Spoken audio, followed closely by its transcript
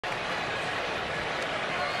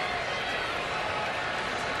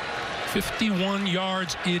51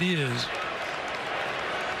 yards it is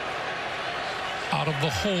out of the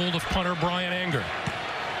hold of punter Brian Anger.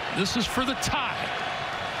 This is for the tie.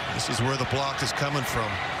 This is where the block is coming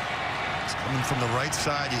from. It's coming from the right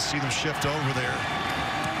side. You see them shift over there.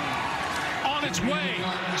 On its way,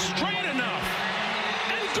 straight enough,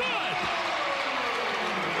 and good.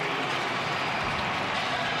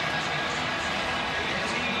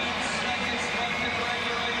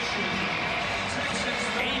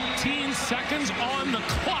 Seconds on the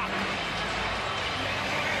clock,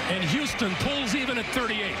 and Houston pulls even at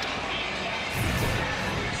 38.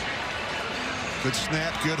 Good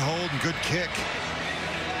snap, good hold, and good kick.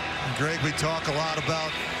 And Greg, we talk a lot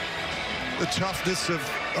about the toughness of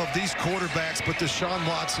these quarterbacks, but Deshaun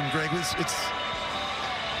Watson, Greg,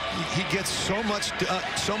 he gets so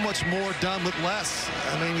much more done with less.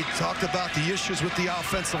 I mean, we talked about the issues with the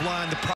offensive line, the